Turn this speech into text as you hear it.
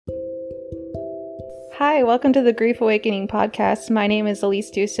Hi, welcome to the Grief Awakening podcast. My name is Elise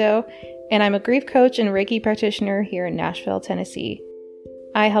Dusso, and I'm a grief coach and Reiki practitioner here in Nashville, Tennessee.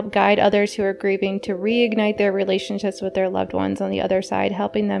 I help guide others who are grieving to reignite their relationships with their loved ones on the other side,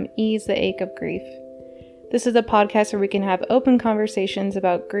 helping them ease the ache of grief. This is a podcast where we can have open conversations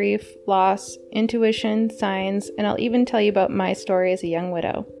about grief, loss, intuition, signs, and I'll even tell you about my story as a young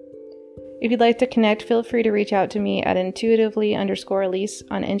widow. If you'd like to connect, feel free to reach out to me at intuitively_Elise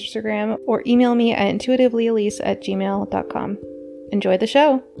on Instagram or email me at intuitivelyelise@gmail.com. Enjoy the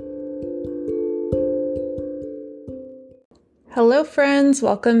show. Hello, friends.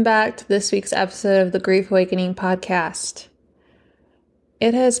 Welcome back to this week's episode of the Grief Awakening podcast.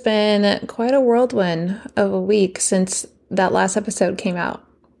 It has been quite a whirlwind of a week since that last episode came out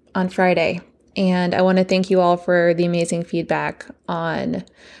on Friday. And I want to thank you all for the amazing feedback on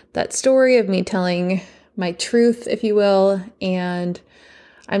that story of me telling my truth, if you will. And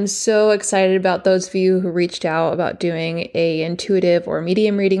I'm so excited about those of you who reached out about doing a intuitive or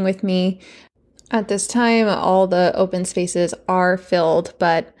medium reading with me. At this time, all the open spaces are filled,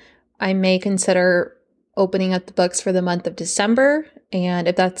 but I may consider opening up the books for the month of December. And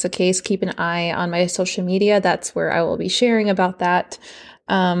if that's the case, keep an eye on my social media. That's where I will be sharing about that.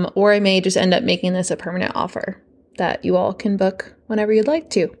 Or I may just end up making this a permanent offer that you all can book whenever you'd like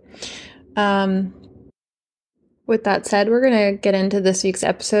to. With that said, we're going to get into this week's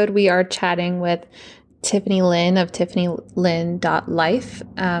episode. We are chatting with Tiffany Lynn of TifannyLynn.Life.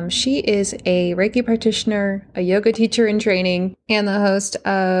 She is a Reiki practitioner, a yoga teacher in training, and the host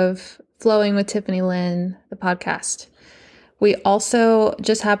of Flowing with Tiffany Lynn, the podcast. We also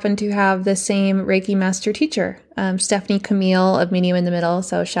just happen to have the same Reiki master teacher, Stephanie Camille of Medium in the Middle.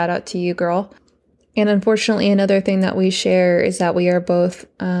 So shout out to you, girl. And unfortunately, another thing that we share is that we are both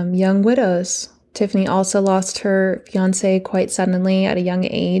young widows. Tiffany also lost her fiance quite suddenly at a young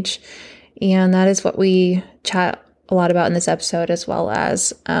age. And that is what we chat a lot about in this episode, as well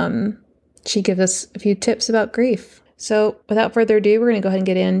as she gives us a few tips about grief. So without further ado, we're going to go ahead and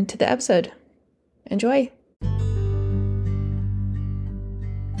get into the episode. Enjoy.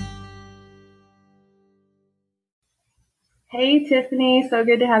 Hey, Tiffany. So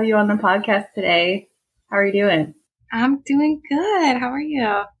good to have you on the podcast today. How are you doing? I'm doing good. How are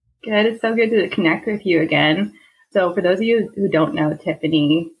you? Good. It's so good to connect with you again. So for those of you who don't know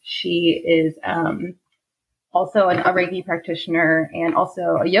Tiffany, she is also a Reiki practitioner and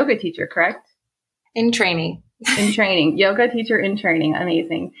also a yoga teacher, correct? In training. In training. Yoga teacher in training.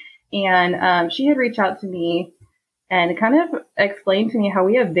 Amazing. And she had reached out to me and kind of explained to me how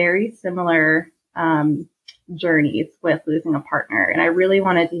we have very similar journeys with losing a partner. And I really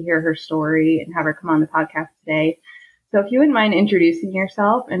wanted to hear her story and have her come on the podcast today. So if you wouldn't mind introducing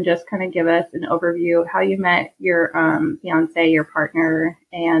yourself and just kind of give us an overview of how you met your fiance, your partner,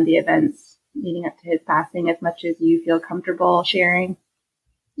 and the events leading up to his passing, as much as you feel comfortable sharing.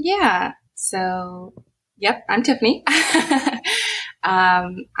 Yeah. So, yep, I'm Tiffany.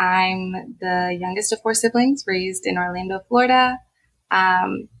 I'm the youngest of 4 siblings, raised in Orlando, Florida.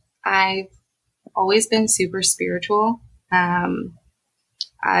 I've always been super spiritual.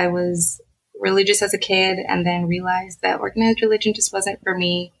 I was religious as a kid and then realized that organized religion just wasn't for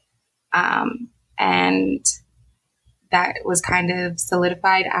me. And that was kind of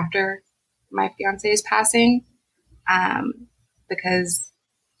solidified after my fiance's passing, because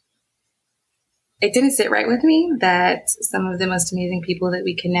it didn't sit right with me that some of the most amazing people that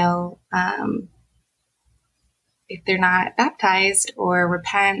we can know, if they're not baptized or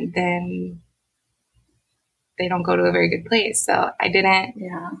repent, then they don't go to a very good place. So it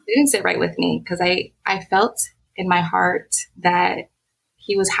didn't sit right with me because I felt in my heart that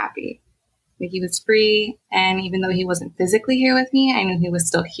he was happy, like he was free. And even though he wasn't physically here with me, I knew he was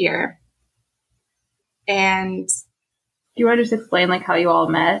still here. And do you want to just explain like how you all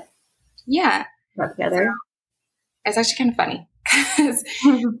met? Yeah. Got together? So, it's actually kind of funny because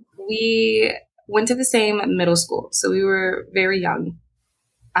we went to the same middle school. So we were very young.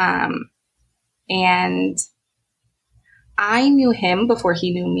 And I knew him before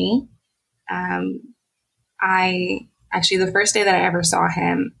he knew me. The first day that I ever saw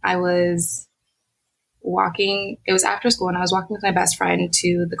him, I was walking, it was after school, and I was walking with my best friend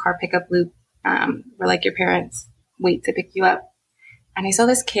to the car pickup loop, where like your parents wait to pick you up. And I saw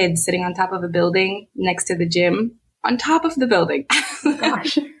this kid sitting on top of a building next to the gym, on top of the building.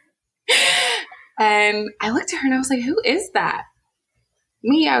 Gosh. And I looked at her and I was like, who is that?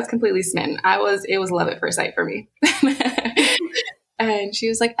 Me, I was completely smitten. It was love at first sight for me. And she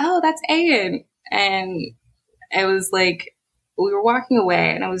was like, oh, that's Ayan. And it was like, we were walking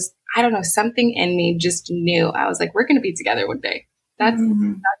away and I don't know, something in me just knew. I was like, we're going to be together one day. That's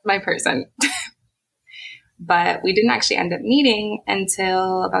my person. but we didn't actually end up meeting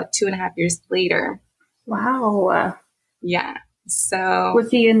until about 2.5 years later. Wow. Yeah. So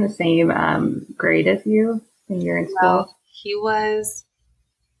was he in the same grade as you when you were in school? Well, he was.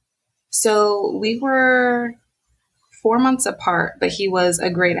 So we were 4 months apart, but he was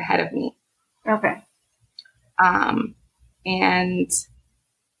a grade ahead of me. Okay. And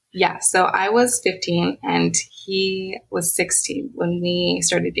yeah, so I was 15 and he was 16 when we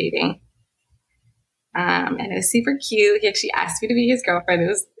started dating. And it was super cute. He actually asked me to be his girlfriend.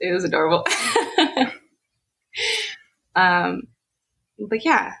 It was adorable. But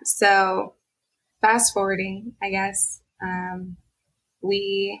yeah, so fast forwarding, I guess,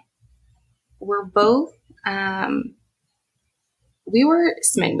 we were both, we were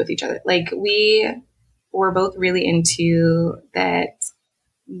smitten with each other. Like we were both really into that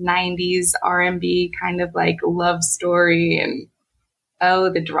 90s R&B kind of like love story and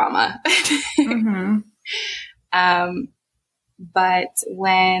the drama. Mm-hmm. But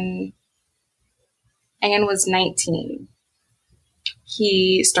when Anne was 19,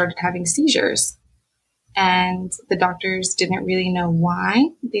 he started having seizures and the doctors didn't really know why.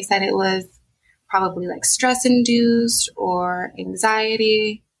 They said it was probably like stress induced or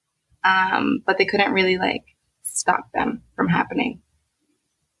anxiety. But they couldn't really like stop them from happening.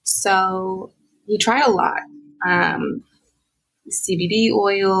 So he tried a lot. CBD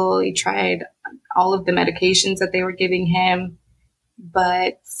oil, he tried all of the medications that they were giving him,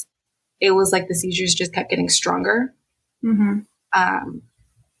 but it was like the seizures just kept getting stronger. Mm-hmm.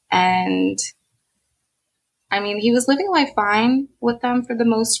 And I mean, he was living life fine with them for the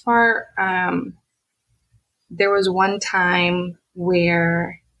most part. There was one time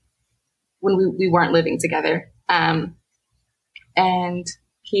when we weren't living together, and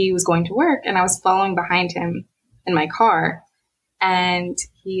he was going to work and I was following behind him in my car. And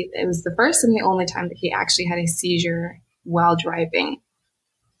it was the first and the only time that he actually had a seizure while driving.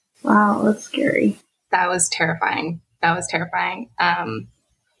 Wow, that's scary. That was terrifying.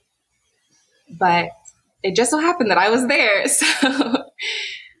 But it just so happened that I was there. So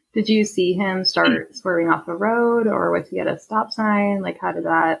did you see him start swerving off the road, or was he at a stop sign? Like, how did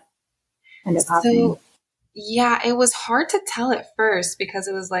that end up happening? Yeah, it was hard to tell at first because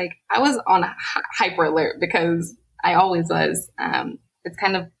it was like I was on hyper alert because I always was. It's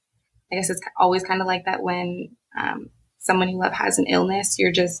kind of, I guess it's always kind of like that when someone you love has an illness.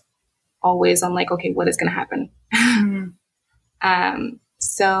 You're just always on like, okay, what is going to happen? Mm-hmm.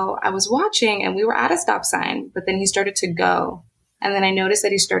 So I was watching and we were at a stop sign, but then he started to go. And then I noticed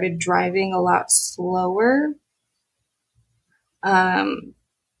that he started driving a lot slower. And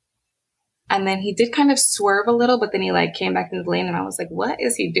then he did kind of swerve a little, but then he like came back into the lane and I was like, what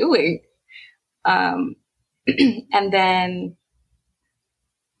is he doing? And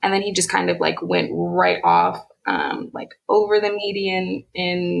then he just kind of like went right off, like over the median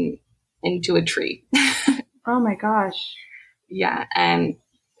into a tree. Oh my gosh. Yeah. And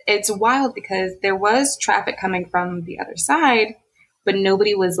it's wild because there was traffic coming from the other side, but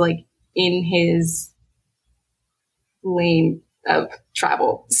nobody was like in his lane of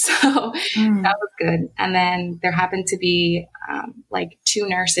travel. So that was good. And then there happened to be like 2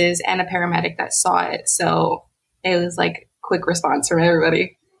 nurses and a paramedic that saw it. So it was like quick response from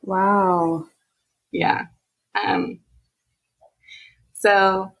everybody. Wow. Yeah.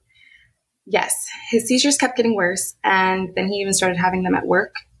 So yes, his seizures kept getting worse. And then he even started having them at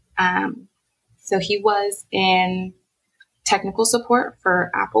work. So he was in technical support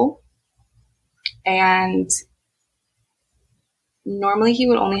for Apple. And normally he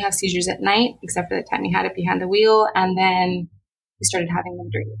would only have seizures at night, except for the time he had it behind the wheel. And then he started having them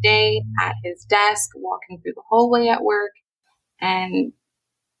during the day at his desk, walking through the hallway at work. And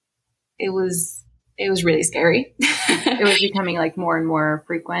it was really scary. It was becoming like more and more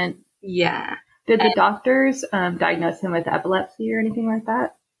frequent. Yeah. Did the doctors diagnose him with epilepsy or anything like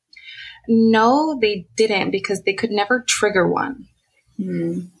that? No, they didn't because they could never trigger one.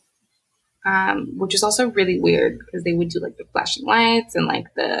 Which is also really weird because they would do like the flashing lights and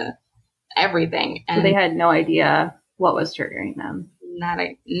like the everything. And so they had no idea what was triggering them. Not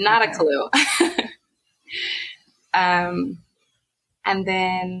a clue. And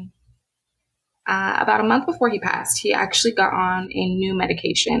then about a month before he passed, he actually got on a new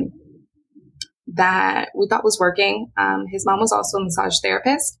medication that we thought was working. His mom was also a massage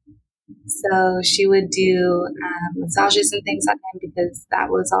therapist. So she would do massages and things on him because that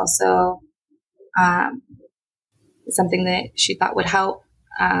was also something that she thought would help.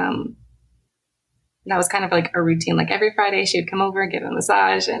 That was kind of like a routine. Like every Friday she would come over, give him a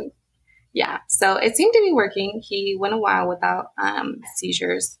massage, and yeah. So it seemed to be working. He went a while without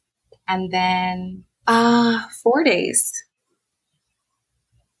seizures. And then 4 days.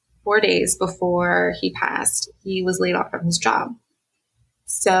 4 days before he passed, he was laid off from his job.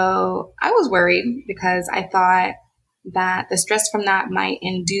 So I was worried because I thought that the stress from that might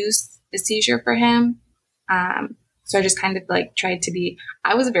induce a seizure for him. So I just kind of like tried to be,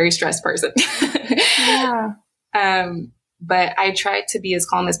 I was a very stressed person. Yeah. But I tried to be as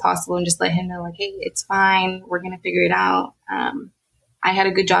calm as possible and just let him know, like, hey, it's fine. We're going to figure it out. I had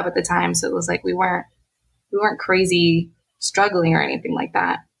a good job at the time. So it was like, we weren't crazy struggling or anything like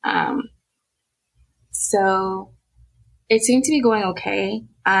that. So it seemed to be going okay.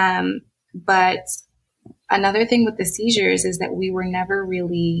 But another thing with the seizures is that we were never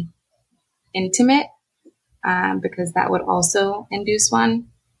really intimate, because that would also induce one.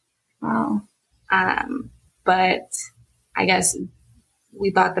 Wow. But I guess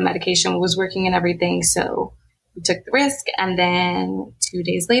we thought the medication was working and everything. So we took the risk. And then 2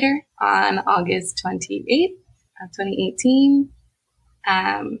 days later, on August 28th of 2018,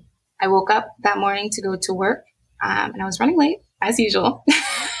 I woke up that morning to go to work, and I was running late as usual.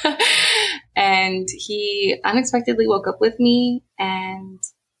 And he unexpectedly woke up with me and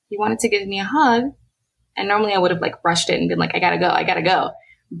he wanted to give me a hug. And normally I would have like rushed it and been like, I gotta go.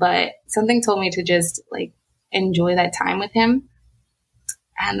 But something told me to just like enjoy that time with him.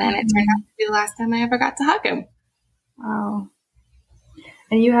 And then it turned out to be the last time I ever got to hug him. Wow.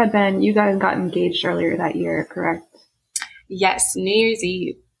 And you guys got engaged earlier that year, correct? Yes, New Year's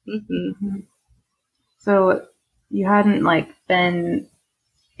Eve. Mm-hmm. So you hadn't like been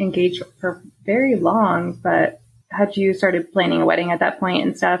engaged for very long, but had you started planning a wedding at that point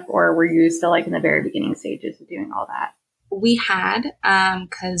and stuff, or were you still like in the very beginning stages of doing all that? We had,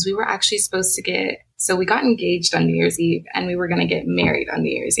 because we were actually supposed to so we got engaged on New Year's Eve and we were going to get married on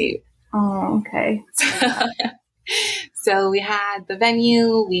New Year's Eve. Oh, okay. So we had the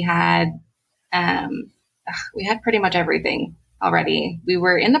venue, we had pretty much everything already. We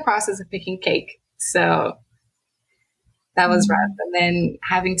were in the process of picking cake. So that was rough. And then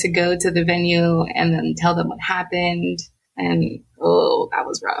having to go to the venue and then tell them what happened. And that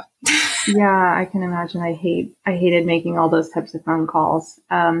was rough. Yeah, I can imagine. I hated making all those types of phone calls.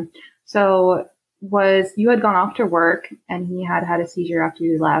 So you had gone off to work and he had a seizure after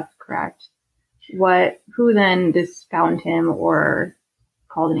you left, correct? Who then just found him or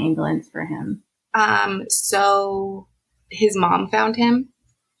called an ambulance for him? So his mom found him.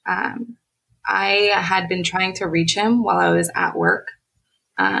 I had been trying to reach him while I was at work.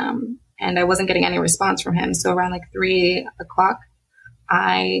 And I wasn't getting any response from him. So around like 3 o'clock,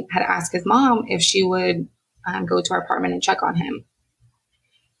 I had asked his mom if she would go to our apartment and check on him.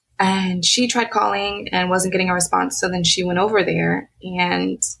 And she tried calling and wasn't getting a response. So then she went over there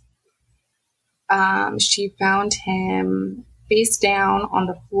and she found him face down on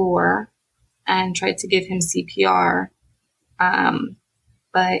the floor and tried to give him CPR,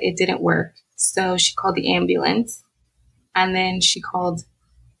 but it didn't work. So she called the ambulance, and then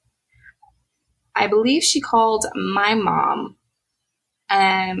I believe she called my mom,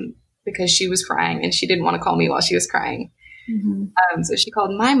 because she was crying and she didn't want to call me while she was crying. Mm-hmm. So she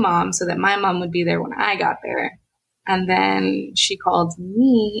called my mom so that my mom would be there when I got there. And then she called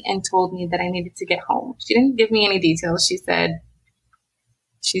me and told me that I needed to get home. She didn't give me any details. She said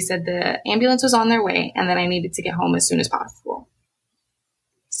the ambulance was on their way and that I needed to get home as soon as possible.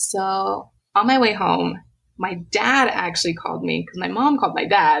 So on my way home, my dad actually called me because my mom called my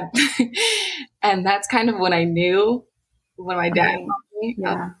dad. And that's kind of when I knew when my dad called me.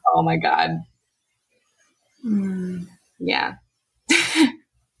 Yeah. Oh my God. Yeah.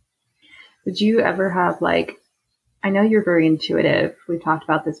 Did you ever have I know you're very intuitive. We've talked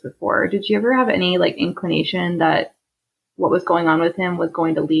about this before. Did you ever have any inclination that what was going on with him was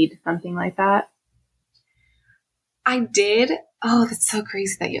going to lead to something like that? I did. Oh, that's so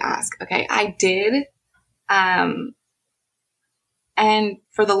crazy that you ask. Okay. I did. And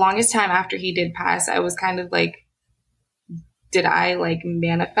for the longest time after he did pass, I was kind of like, did I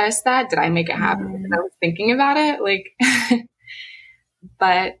manifest that? Did I make it happen? Because I was thinking about it.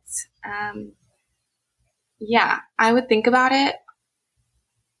 But, yeah, I would think about it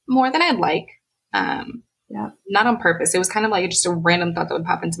more than I'd like. Yeah. Not on purpose. It was kind of just a random thought that would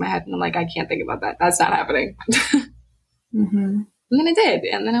pop into my head. And I'm like, I can't think about that. That's not happening. And then it did.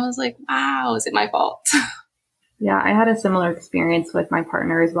 And then I was like, wow, is it my fault? Yeah, I had a similar experience with my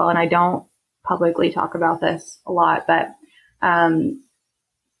partner as well. And I don't publicly talk about this a lot, but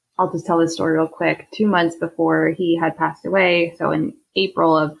I'll just tell this story real quick. 2 months before he had passed away, so in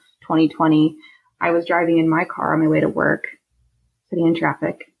April of 2020, I was driving in my car on my way to work, sitting in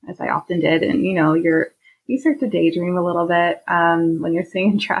traffic, as I often did. And, you start to daydream a little bit when you're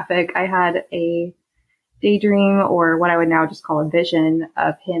sitting in traffic. I had a daydream, or what I would now just call a vision,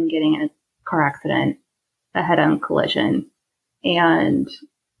 of him getting in a car accident, a head-on collision. And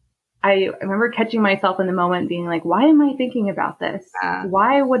I remember catching myself in the moment being like, why am I thinking about this?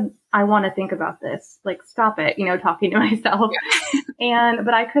 Why would I want to think about this? Like, stop it, talking to myself. Yeah.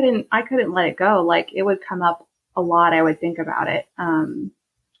 But I couldn't let it go. Like, it would come up a lot. I would think about it.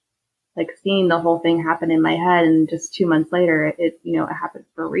 Like seeing the whole thing happen in my head, and just 2 months later, it happened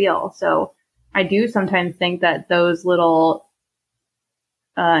for real. So I do sometimes think that those little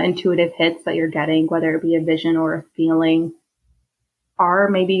intuitive hits that you're getting, whether it be a vision or a feeling, are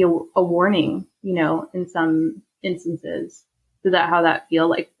maybe a warning, in some instances. Did that feel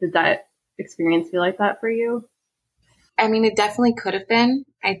like, did that experience feel like that for you? I mean, it definitely could have been.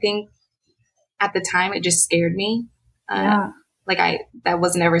 I think at the time it just scared me. Yeah. That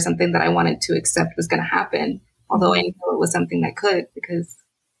was never something that I wanted to accept was going to happen. Although I knew it was something that could, because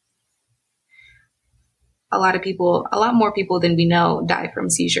a lot more people than we know die from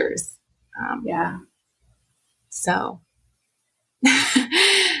seizures. Yeah. So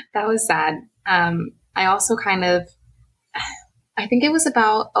that was sad. I also I think it was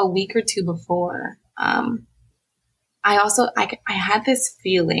about a week or two before. I had this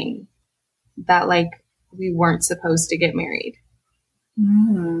feeling that like we weren't supposed to get married.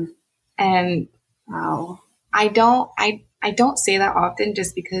 Mm. And wow. I don't say that often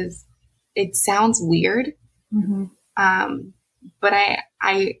just because it sounds weird. Mm-hmm. But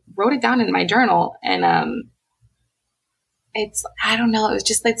I wrote it down in my journal, and I don't know, it was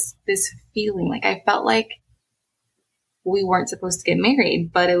just like this feeling, like I felt like we weren't supposed to get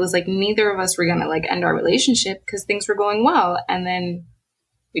married, but it was like neither of us were gonna like end our relationship because things were going well, and then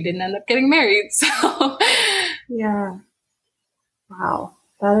we didn't end up getting married. So yeah. Wow.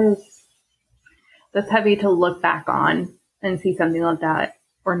 That's heavy to look back on and see something like that,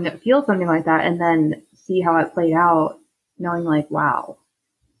 or feel something like that, and then see how it played out, knowing like, wow,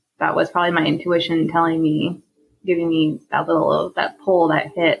 that was probably my intuition telling me, giving me that pull,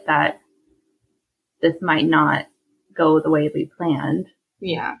 that hit, that this might not go the way we planned.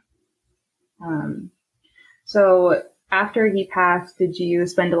 Yeah. So after he passed, did you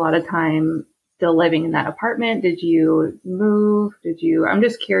spend a lot of time still living in that apartment? Did you move? I'm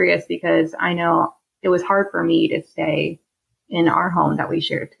just curious, because I know it was hard for me to stay in our home that we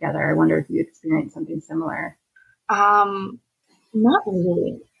shared together. I wonder if you experienced something similar. Not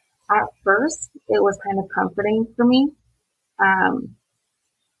really. At first, it was kind of comforting for me,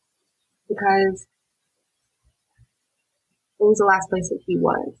 because it was the last place that he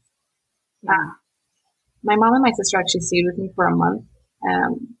was. Yeah. My mom and my sister actually stayed with me for a month,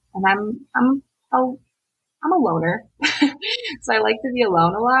 and I'm a loner, so I like to be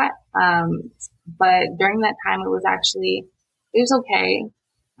alone a lot. But during that time, it was okay.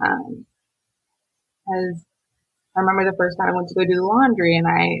 Because I remember the first time I went to go do the laundry, and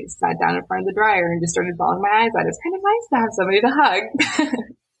I sat down in front of the dryer and just started bawling my eyes out. It's kind of nice to have somebody to hug.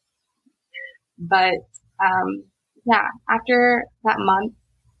 But yeah, after that month,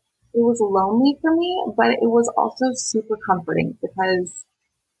 it was lonely for me, but it was also super comforting, because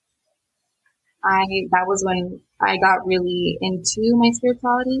that was when I got really into my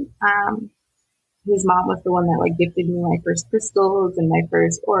spirituality. His mom was the one that like gifted me my first crystals and my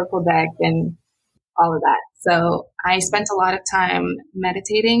first oracle deck and all of that. So I spent a lot of time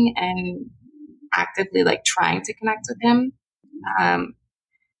meditating and actively like trying to connect with him.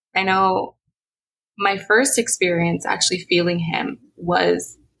 I know my first experience actually feeling him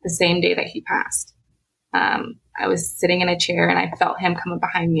was the same day that he passed. I was sitting in a chair and I felt him come up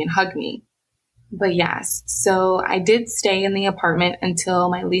behind me and hug me. But yes, so I did stay in the apartment until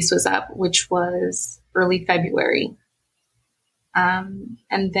my lease was up, which was early February. And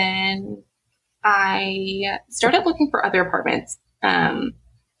then I started looking for other apartments. And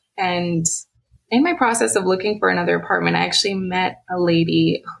in my process of looking for another apartment, I actually met a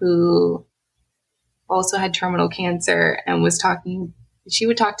lady who also had terminal cancer and she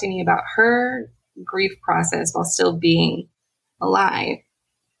would talk to me about her grief process while still being alive.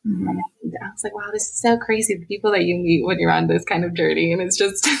 Mm-hmm. And I was like, wow, this is so crazy. The people that you meet when you're on this kind of journey, and it's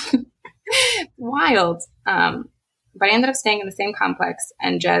just wild. But I ended up staying in the same complex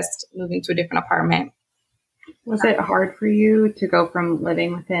and just moving to a different apartment. Was it hard for you to go from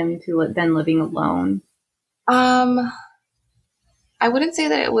living with him to then living alone? I wouldn't say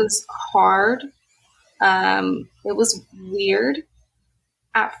that it was hard. It was weird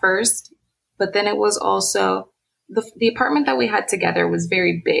at first, but then it was also the apartment that we had together was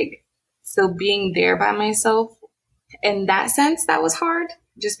very big. So being there by myself, in that sense, that was hard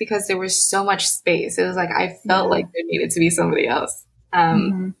just because there was so much space. It was like, I felt like there needed to be somebody else.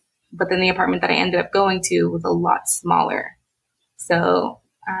 Mm-hmm. But then the apartment that I ended up going to was a lot smaller. So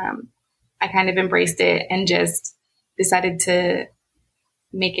I kind of embraced it and just decided to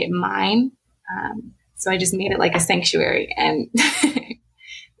make it mine. So I just made it like a sanctuary, and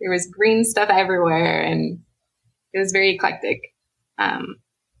there was green stuff everywhere, and it was very eclectic. But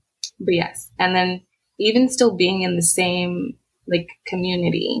yes, and then even still being in the same like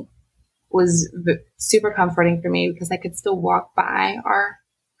community was super comforting for me, because I could still walk by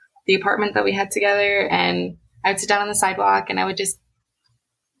the apartment that we had together, and I would sit down on the sidewalk and I would just,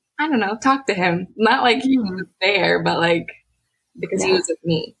 I don't know, talk to him. Not like he was there, but like because he was with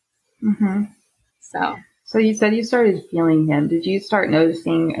me. Mm-hmm. So you said you started feeling him. Did you start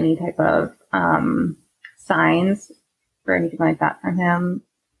noticing any type of signs or anything like that from him?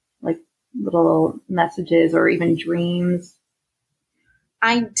 Like little messages or even dreams?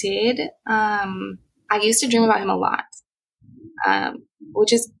 I did. I used to dream about him a lot,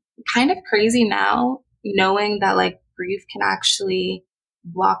 which is kind of crazy now, knowing that like grief can actually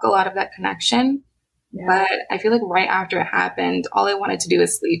block a lot of that connection. Yeah. But I feel like right after it happened, all I wanted to do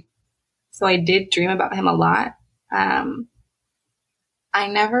was sleep. So I did dream about him a lot.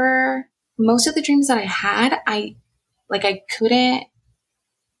 Most of the dreams that I had, I couldn't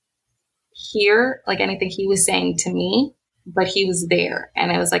hear like anything he was saying to me, but he was there.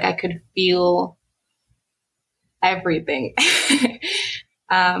 And it was like, I could feel everything.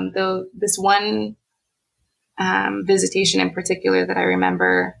 Though this one visitation in particular that I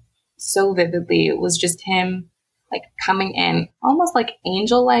remember so vividly was just him like coming in almost like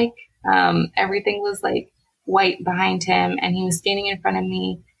angel-like. Everything was like white behind him, and he was standing in front of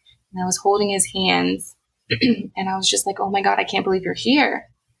me, and I was holding his hands and I was just like, oh my God, I can't believe you're here.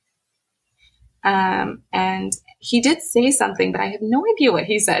 And he did say something, but I have no idea what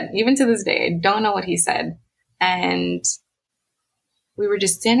he said. Even to this day, I don't know what he said. And we were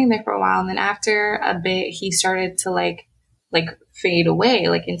just standing there for a while. And then after a bit, he started to like fade away,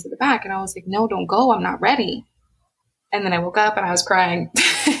 like into the back. And I was like, no, don't go. I'm not ready. And then I woke up and I was crying.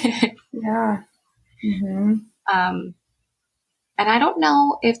 Yeah. Mm-hmm. And I don't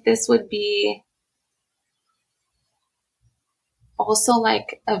know if this would be also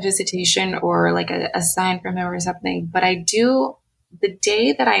like a visitation or like a sign from him or something. But the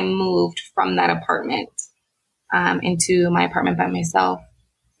day that I moved from that apartment into my apartment by myself,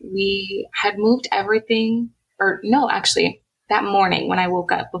 we had moved everything, or no, actually that morning when I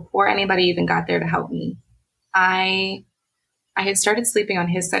woke up, before anybody even got there to help me, I had started sleeping on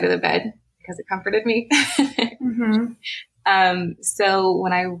his side of the bed because it comforted me. Mm-hmm. So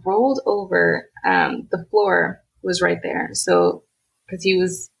when I rolled over, the floor was right there. So, because he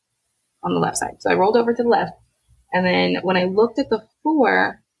was on the left side. So I rolled over to the left. And then when I looked at the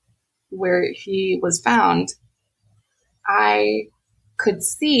floor where he was found, I could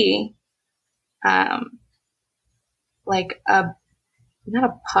see, like not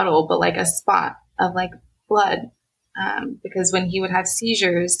a puddle, but like a spot of like blood. Because when he would have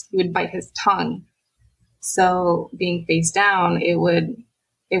seizures, he would bite his tongue. So being face down, it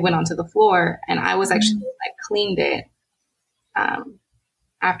went onto the floor, and I was actually cleaned it,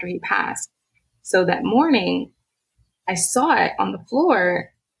 after he passed. So that morning I saw it on the floor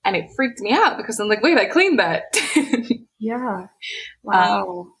and it freaked me out because I'm like, wait, I cleaned that. Yeah.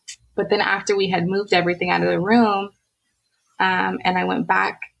 Wow. But then after we had moved everything out of the room, and I went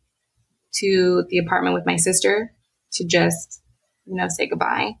back to the apartment with my sister to just, say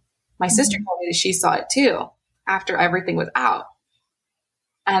goodbye. My sister told me that she saw it too after everything was out.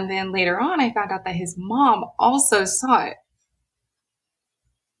 And then later on, I found out that his mom also saw it.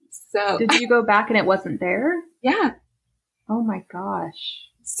 So did you go back and it wasn't there? Yeah. Oh my gosh.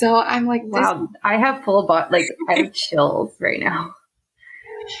 So I'm like, wow, I have full body, I have chills right now.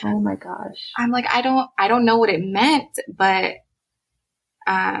 Oh my gosh. I'm like, I don't know what it meant, but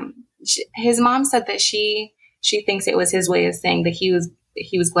his mom said that she thinks it was his way of saying that he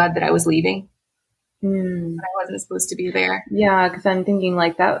was glad that I was leaving. That I wasn't supposed to be there. Yeah, because I'm thinking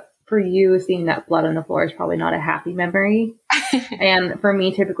like that for you, seeing that blood on the floor is probably not a happy memory. And for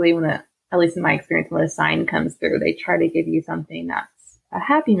me, typically at least in my experience, when a sign comes through, they try to give you something that's a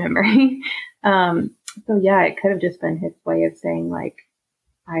happy memory. So yeah, it could have just been his way of saying like,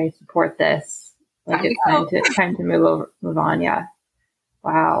 I support this. Like it's time to move on. Yeah.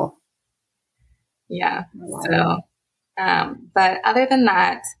 Wow. Yeah. So, but other than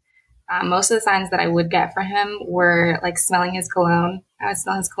that, most of the signs that I would get for him were like smelling his cologne. I would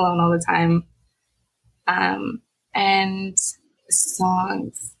smell his cologne all the time. And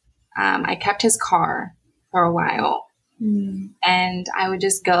songs. I kept his car for a while, and I would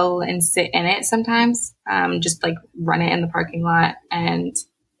just go and sit in it sometimes, just like run it in the parking lot. And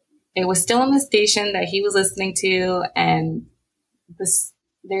it was still on the station that he was listening to. And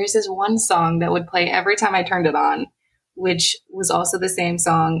there's this one song that would play every time I turned it on, which was also the same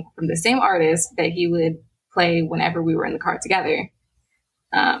song from the same artist that he would play whenever we were in the car together.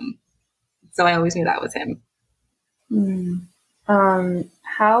 So I always knew that was him.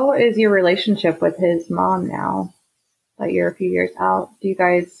 How is your relationship with his mom now that you're a few years out? Do you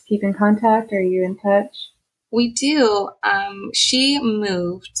guys keep in contact? Are you in touch? We do. She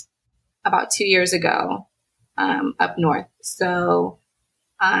moved about 2 years ago up north. So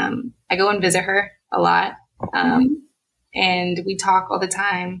I go and visit her a lot. And we talk all the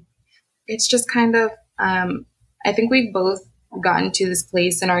time. It's just kind of, I think we've both gotten to this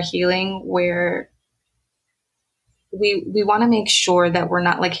place in our healing where we want to make sure that we're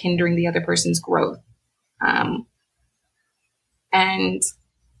not like hindering the other person's growth. And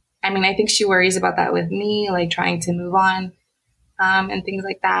I mean, I think she worries about that with me, like trying to move on, and things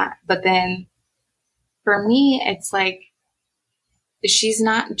like that. But then for me, it's like, she's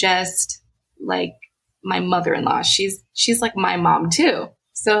not just like my mother-in-law. She's like my mom too.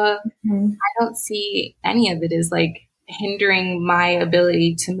 So I don't see any of it as like hindering my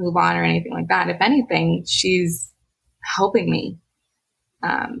ability to move on or anything like that. If anything, she's helping me.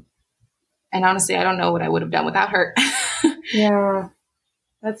 And honestly, I don't know what I would have done without her. Yeah,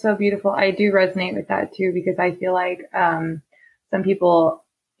 that's so beautiful. I do resonate with that too, because I feel like some people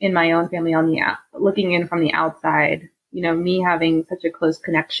in my own family looking in from the outside, you know, me having such a close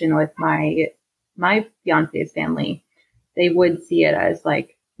connection with my fiance's family, they would see it as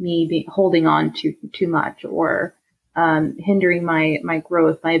like me holding on to too much or hindering my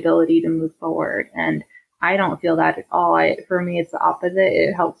growth, my ability to move forward. And I don't feel that at all. For me, it's the opposite.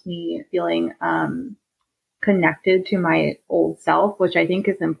 It helps me feeling connected to my old self, which I think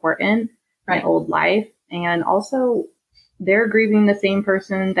is important, my old life. And also they're grieving the same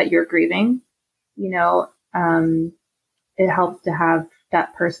person that you're grieving, you know, it helps to have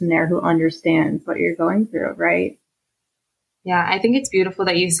that person there who understands what you're going through, right? Yeah, I think it's beautiful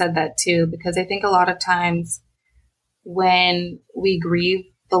that you said that too, because I think a lot of times when we grieve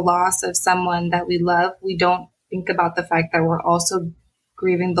the loss of someone that we love, we don't think about the fact that we're also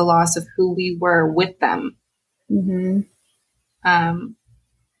grieving the loss of who we were with them.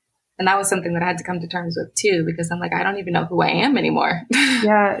 And that was something that I had to come to terms with too, because I'm like, I don't even know who I am anymore.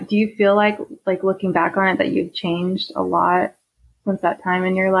 Yeah. Do you feel like looking back on it, that you've changed a lot since that time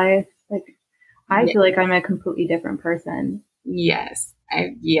in your life? Like, I feel like I'm a completely different person. Yes. I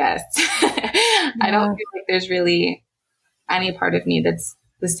don't feel like there's really any part of me that's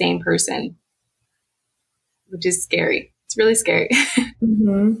the same person, which is scary. It's really scary.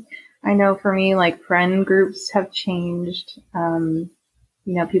 I know for me, like friend groups have changed.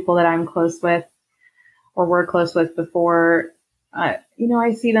 You know, people that I'm close with or were close with before, you know,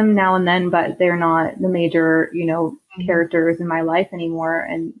 I see them now and then, but they're not the major, you know, characters in my life anymore.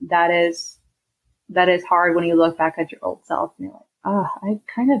 And that is hard when you look back at your old self and you're like, oh, I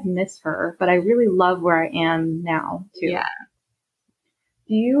kind of miss her, but I really love where I am now too. Yeah.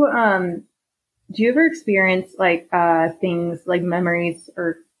 Do you ever experience like things like memories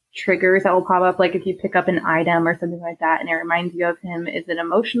or triggers that will pop up? Like if you pick up an item or something like that and it reminds you of him, is it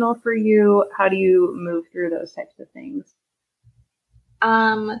emotional for you? How do you move through those types of things?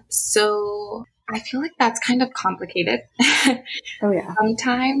 So I feel like that's kind of complicated. Oh yeah.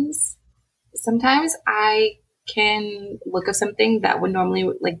 Sometimes I can look at something that would normally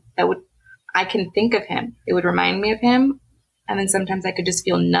I can think of him. It would remind me of him. And then sometimes I could just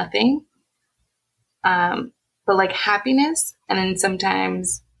feel nothing. But like happiness. And then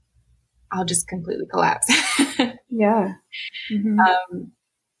sometimes I'll just completely collapse. Yeah.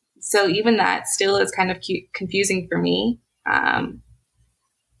 So even that still is kind of confusing for me.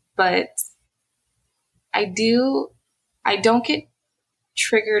 But I don't get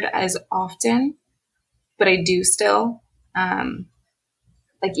triggered as often, but I do still.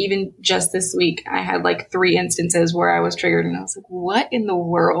 Like even just this week, I had like 3 instances where I was triggered and I was like, what in the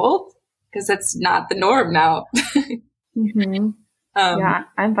world? Because that's not the norm now. Yeah,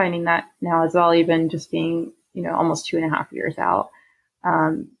 I'm finding that now as well, even just being, you know, almost 2.5 years out.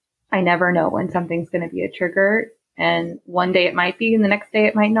 I never know when something's going to be a trigger. And one day it might be, and the next day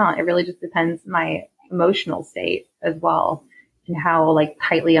it might not. It really just depends my emotional state as well and how like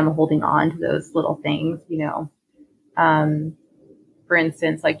tightly I'm holding on to those little things, you know. For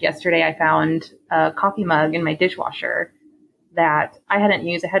instance, like yesterday I found a coffee mug in my dishwasher that I hadn't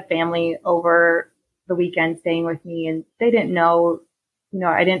used. I had family over the weekend staying with me and they didn't know, you know,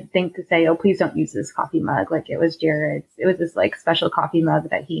 I didn't think to say, oh, please don't use this coffee mug. Like it was Jared's. It was this like special coffee mug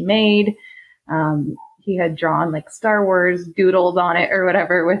that he made. he had drawn like Star Wars doodles on it or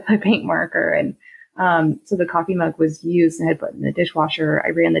whatever with a paint marker. And so the coffee mug was used and had put in the dishwasher. I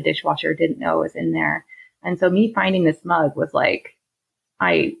ran the dishwasher, didn't know it was in there. And so me finding this mug was like,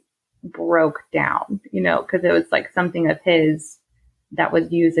 I broke down, because it was like something of his that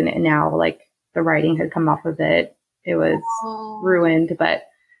was used in it. And now like the writing had come off of it. It was ruined, but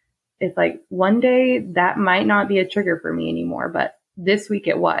it's like one day that might not be a trigger for me anymore, but this week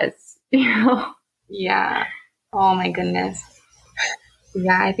it was, Yeah. Oh my goodness.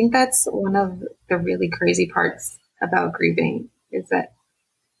 Yeah. I think that's one of the really crazy parts about grieving is that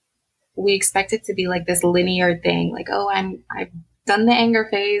we expect it to be like this linear thing. Like, oh, I've done the anger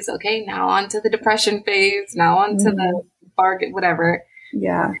phase. Okay. Now on to the depression phase. Now on to the bargain, whatever.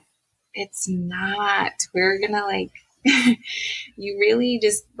 Yeah. It's not. We're going to like, you really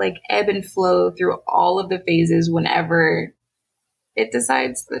just like ebb and flow through all of the phases whenever it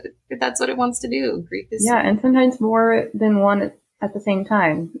decides that that's what it wants to do. Grief is. Yeah. And sometimes more than one at the same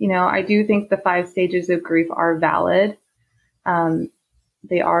time. I do think the 5 stages of grief are valid.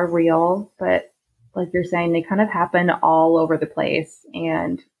 They are real, but like you're saying, they kind of happen all over the place,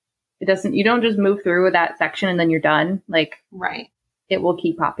 and you don't just move through that section and then you're done. Like, right. It will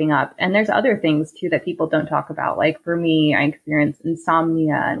keep popping up. And there's other things too that people don't talk about. Like for me, I experienced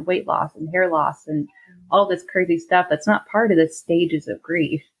insomnia and weight loss and hair loss and all this crazy stuff that's not part of the stages of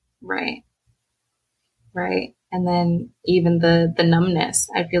grief. Right. Right. And then even the numbness,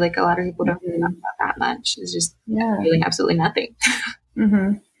 I feel like a lot of people don't really know about that much. It's just feeling absolutely nothing.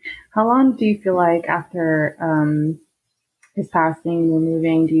 Mm-hmm. How long do you feel like after his passing, you're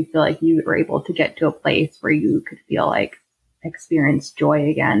moving, do you feel like you were able to get to a place where you could feel like experience joy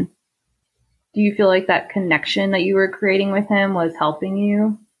again? Do you feel like that connection that you were creating with him was helping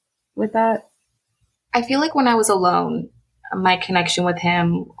you with that? I feel like when I was alone, my connection with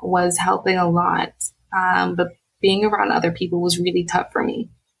him was helping a lot. But being around other people was really tough for me.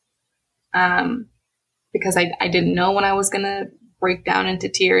 Because I didn't know when I was going to break down into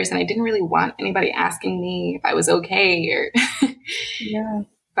tears, and I didn't really want anybody asking me if I was okay or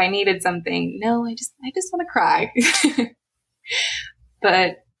if I needed something. No, I just want to cry.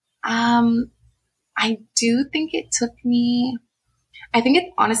 But I do think it took me, I think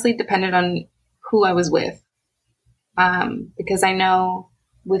it honestly depended on who I was with. Because I know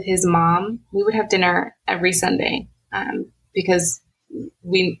with his mom, we would have dinner every Sunday because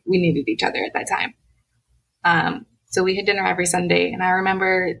we needed each other at that time. So we had dinner every Sunday, and I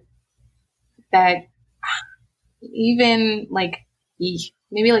remember that even like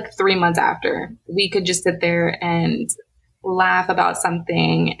maybe like 3 months after, we could just sit there and laugh about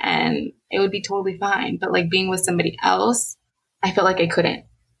something and it would be totally fine. But like being with somebody else, I felt like I couldn't.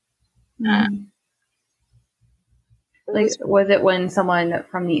 Like, was it when someone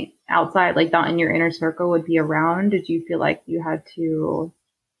from the outside, like not in your inner circle, would be around? Did you feel like you had to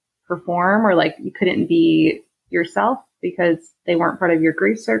perform, or like you couldn't be yourself because they weren't part of your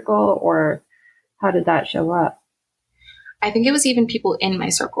grief circle, or how did that show up? I think it was even people in my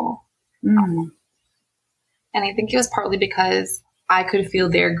circle. And I think it was partly because I could feel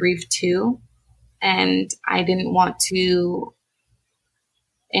their grief too. And I didn't want to,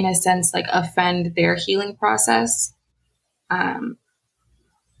 in a sense, like offend their healing process.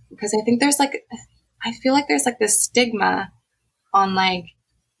 Because I think I feel like there's like this stigma on like,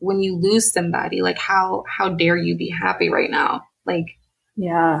 when you lose somebody, like how dare you be happy right now? Like,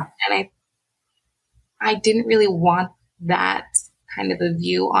 yeah. And I didn't really want that kind of a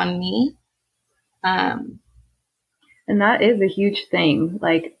view on me. And that is a huge thing.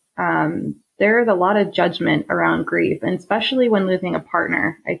 Like, there is a lot of judgment around grief, and especially when losing a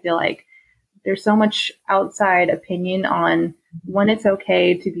partner. I feel like there's so much outside opinion on when it's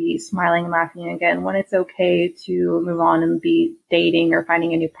okay to be smiling and laughing again, when it's okay to move on and be dating or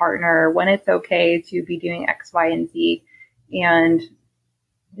finding a new partner, when it's okay to be doing X, Y, and Z. And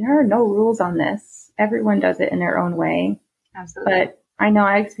there are no rules on this. Everyone does it in their own way. Absolutely. But I know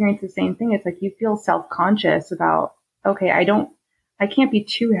I experienced the same thing. It's like you feel self-conscious about, okay, I can't be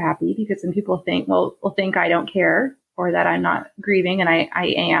too happy because then people think, will think I don't care or that I'm not grieving, and I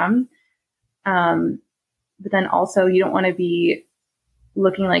am. But then also you don't want to be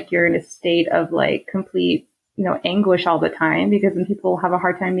looking like you're in a state of like complete, anguish all the time, because then people have a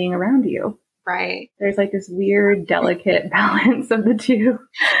hard time being around you. Right. There's like this weird, delicate balance of the two.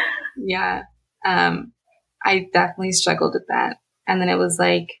 Yeah. I definitely struggled with that. And then it was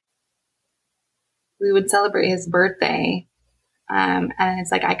like, we would celebrate his birthday. And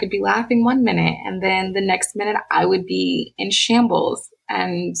it's like, I could be laughing one minute, and then the next minute I would be in shambles.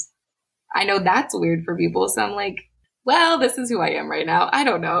 And I know that's weird for people. So I'm like, well, this is who I am right now. I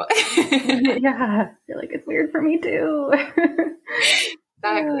don't know. Yeah. I feel like it's weird for me too.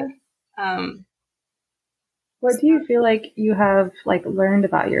 Exactly. What do you feel like you have like learned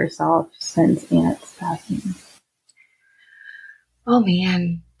about yourself since Aunt's passing? Oh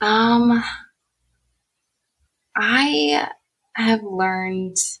man. I have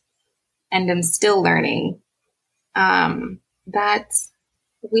learned and am still learning that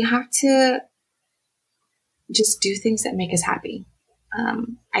we have to just do things that make us happy.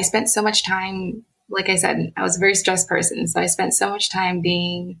 I spent so much time, like I said, I was a very stressed person. So I spent so much time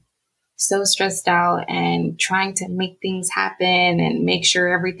being so stressed out and trying to make things happen and make sure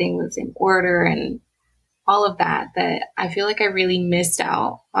everything was in order and all of that, that I feel like I really missed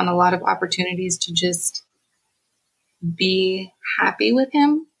out on a lot of opportunities to just be happy with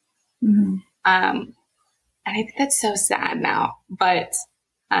him. Mm-hmm. And I think that's so sad now, but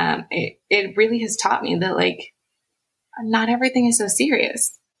it really has taught me that like not everything is so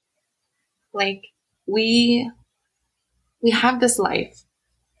serious. Like we have this life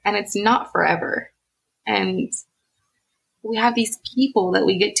and it's not forever. And we have these people that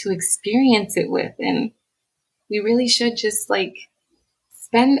we get to experience it with. And we really should just like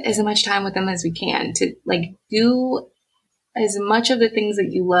spend as much time with them as we can to like do as much of the things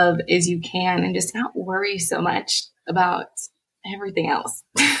that you love as you can and just not worry so much about everything else.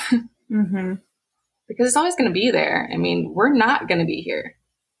 Mm-hmm. Because it's always going to be there. I mean, we're not going to be here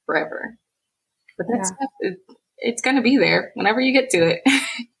forever, but that stuff, it's going to be there whenever you get to it.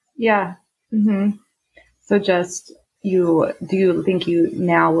 Yeah. Mm-hmm. So just do you think you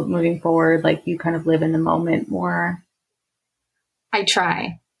now moving forward, like you kind of live in the moment more? I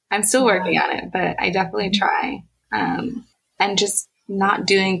try. I'm still working on it, but I definitely try. And just not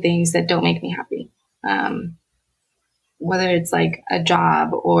doing things that don't make me happy. Whether it's like a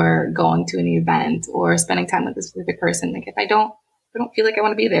job or going to an event or spending time with a specific person. Like if I don't feel like I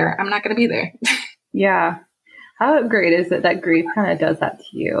want to be there, I'm not going to be there. Yeah. How great is it that grief kind of does that to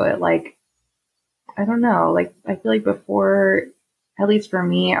you? It like, I don't know, like I feel like before, at least for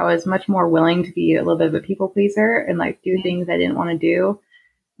me, I was much more willing to be a little bit of a people pleaser and like do things I didn't want to do.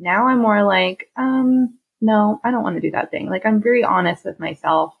 Now I'm more like, no, I don't want to do that thing. Like I'm very honest with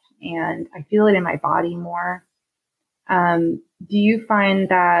myself and I feel it in my body more. Do you find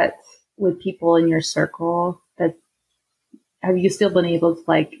that with people in your circle that have you still been able to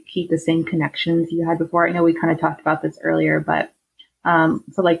like keep the same connections you had before? I know we kind of talked about this earlier, but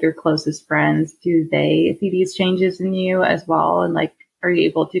so like your closest friends, do they see these changes in you as well? And like, are you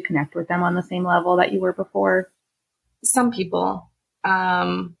able to connect with them on the same level that you were before? Some people,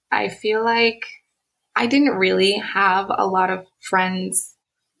 I feel like I didn't really have a lot of friends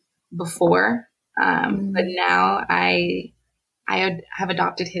before. But now I have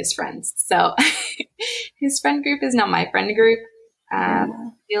adopted his friends. So his friend group is now my friend group. I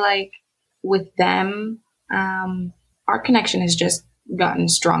feel like with them, our connection has just gotten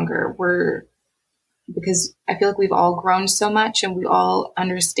stronger. Because I feel like we've all grown so much and we all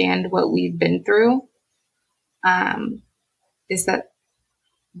understand what we've been through. Is that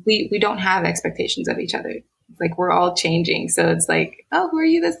we don't have expectations of each other. It's like we're all changing. So it's like, oh, who are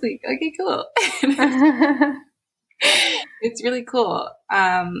you this week? Okay, cool. It's really cool.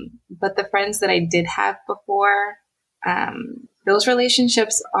 But the friends that I did have before, those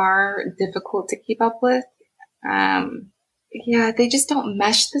relationships are difficult to keep up with. Yeah, they just don't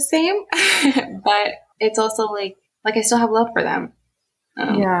mesh the same, but it's also like I still have love for them.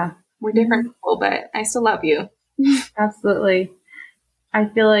 We're different people, but I still love you. Absolutely. I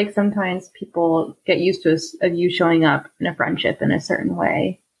feel like sometimes people get used to you showing up in a friendship in a certain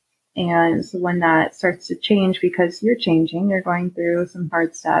way. And so when that starts to change because you're changing, you're going through some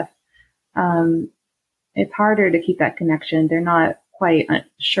hard stuff, it's harder to keep that connection. They're not quite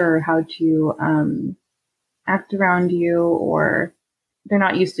sure how to act around you, or they're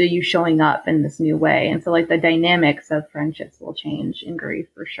not used to you showing up in this new way. And so like the dynamics of friendships will change in grief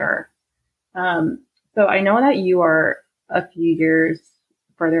for sure. So I know that you are a few years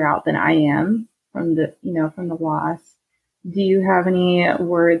further out than I am from the loss. Do you have any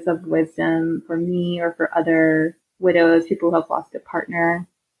words of wisdom for me or for other widows, people who have lost a partner?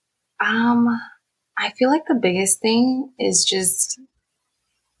 I feel like the biggest thing is just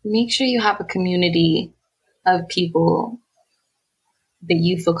make sure you have a community of people that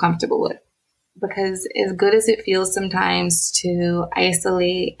you feel comfortable with. Because as good as it feels sometimes to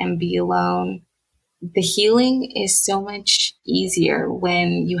isolate and be alone, the healing is so much easier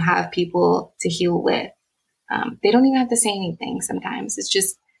when you have people to heal with. They don't even have to say anything sometimes. It's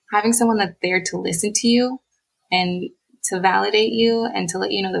just having someone that's there to listen to you and to validate you and to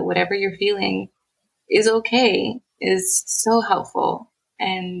let you know that whatever you're feeling is okay. is so helpful.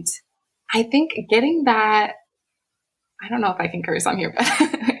 And I think getting that, I don't know if I can curse on here, but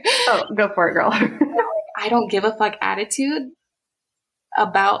oh, go for it, girl. I don't give a fuck attitude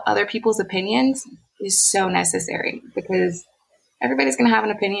about other people's opinions is so necessary, because everybody's going to have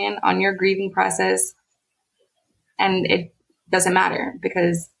an opinion on your grieving process, and it doesn't matter,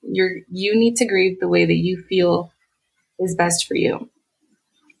 because you need to grieve the way that you feel is best for you.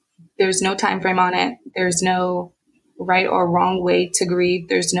 There's no time frame on it. There's no right or wrong way to grieve.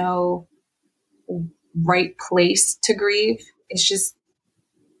 There's no right place to grieve. It's just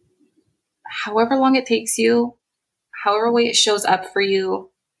however long it takes you, however way it shows up for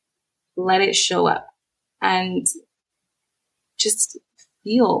you, let it show up, and just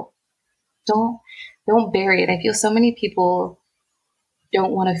feel. Don't bury it. I feel so many people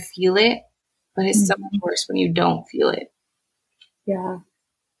don't want to feel it, but it's so much worse when you don't feel it. Yeah.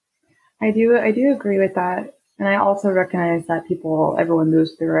 I do agree with that. And I also recognize that everyone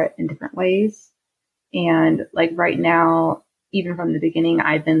moves through it in different ways. And like right now, even from the beginning,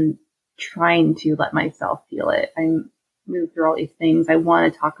 I've been trying to let myself feel it. I move through all these things. I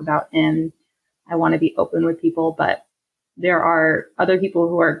want to talk about him. I want to be open with people, but there are other people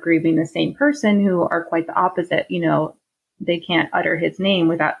who are grieving the same person who are quite the opposite. You know, they can't utter his name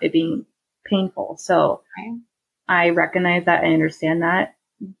without it being painful. So I recognize that. I understand that.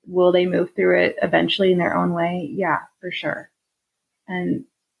 Will they move through it eventually in their own way? Yeah, for sure. And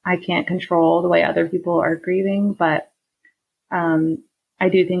I can't control the way other people are grieving, but I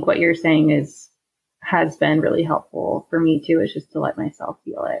do think what you're saying has been really helpful for me too, is just to let myself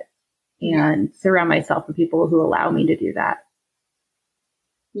feel it and surround myself with people who allow me to do that.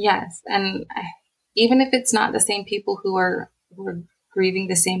 Yes. And even if it's not the same people who are grieving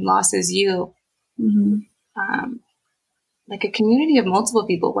the same loss as you, like a community of multiple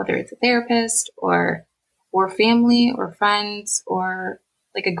people, whether it's a therapist or family or friends, or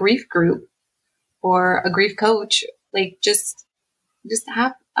like a grief group or a grief coach, like just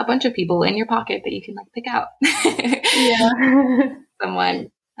have a bunch of people in your pocket that you can like pick out.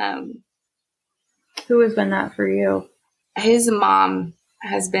 Someone. Who has been that for you? His mom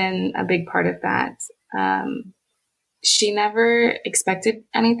has been a big part of that. She never expected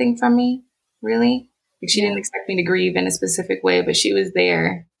anything from me, really. Like, she didn't expect me to grieve in a specific way, but she was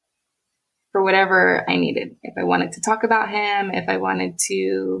there for whatever I needed. If I wanted to talk about him, if I wanted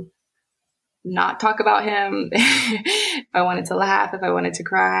to not talk about him, if I wanted to laugh, if I wanted to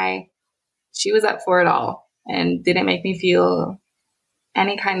cry, she was up for it all and didn't make me feel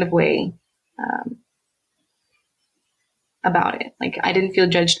any kind of way about it. Like, I didn't feel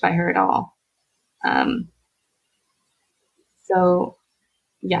judged by her at all. So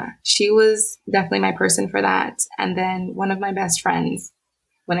yeah, she was definitely my person for that. And then one of my best friends,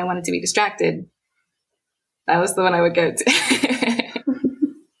 when I wanted to be distracted, that was the one I would go to.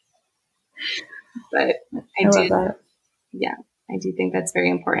 But I do love that. Yeah, I do think that's very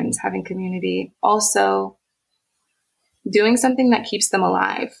important, having community. Also, doing something that keeps them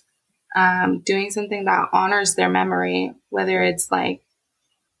alive, doing something that honors their memory, whether it's like,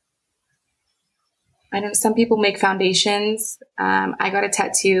 I know some people make foundations. I got a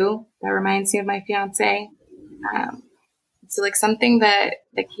tattoo that reminds me of my fiance. So like something that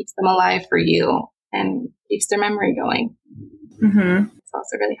keeps them alive for you and keeps their memory going. It's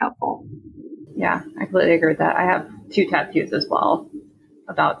also really helpful. Yeah, I completely agree with that. I have 2 tattoos as well.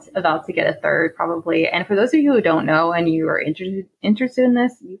 About to get a third probably. And for those of you who don't know and you are interested in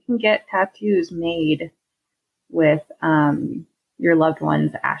this, you can get tattoos made with your loved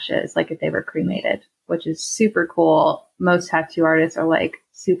one's ashes, like if they were cremated, which is super cool. Most tattoo artists are like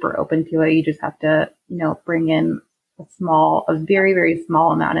super open to it. You just have to, bring in a very, very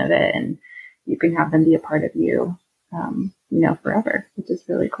small amount of it, and you can have them be a part of you, forever, which is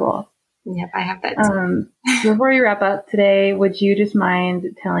really cool. Yep, I have that too. Before we wrap up today, would you just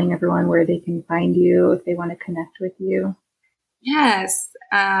mind telling everyone where they can find you if they want to connect with you? Yes.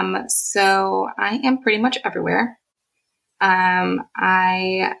 So I am pretty much everywhere.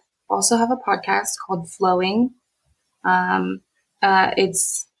 I also have a podcast called Flowing.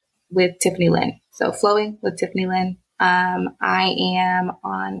 It's with Tiffany Lynn. So Flowing with Tiffany Lynn. I am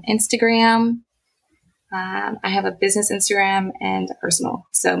on Instagram. I have a business Instagram and a personal.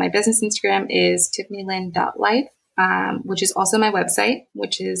 So my business Instagram is TifannyLynn.Life, which is also my website,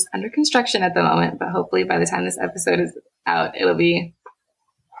 which is under construction at the moment, but hopefully by the time this episode is out, it'll be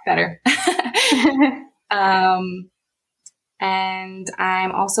better. And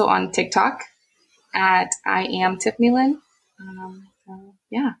I'm also on TikTok at I am Tiffany Lynn. So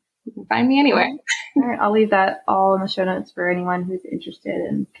yeah, you can find me anywhere. All right, I'll leave that all in the show notes for anyone who's interested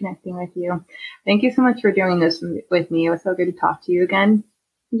in connecting with you. Thank you so much for doing this with me. It was so good to talk to you again.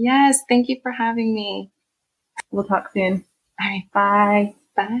 Yes, thank you for having me. We'll talk soon. All right. Bye.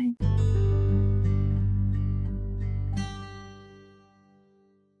 Bye.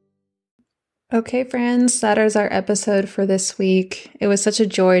 Okay, friends, that is our episode for this week. It was such a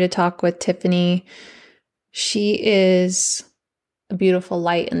joy to talk with Tiffany. She is a beautiful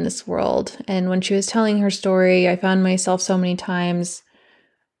light in this world. And when she was telling her story, I found myself so many times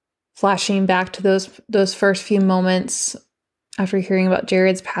flashing back to those first few moments after hearing about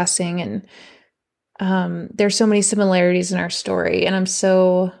Jared's passing. And there's so many similarities in our story. And I'm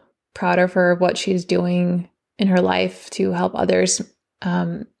so proud of her, what she's doing in her life to help others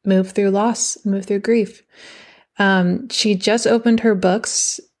move through loss, move through grief. She just opened her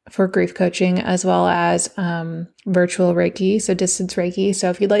books for grief coaching as well as virtual Reiki, so distance Reiki. So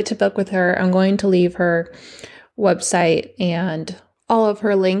if you'd like to book with her, I'm going to leave her website and all of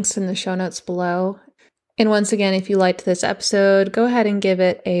her links in the show notes below. And once again, if you liked this episode, go ahead and give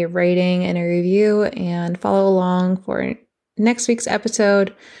it a rating and a review and follow along for next week's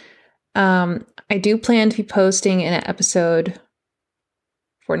episode. I do plan to be posting an episode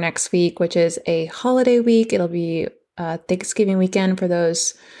for next week, which is a holiday week. It'll be Thanksgiving weekend for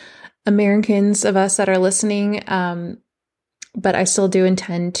those Americans of us that are listening. But I still do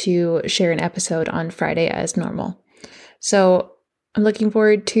intend to share an episode on Friday as normal. So I'm looking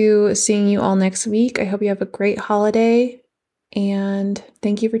forward to seeing you all next week. I hope you have a great holiday and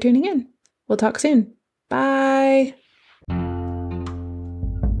thank you for tuning in. We'll talk soon. Bye.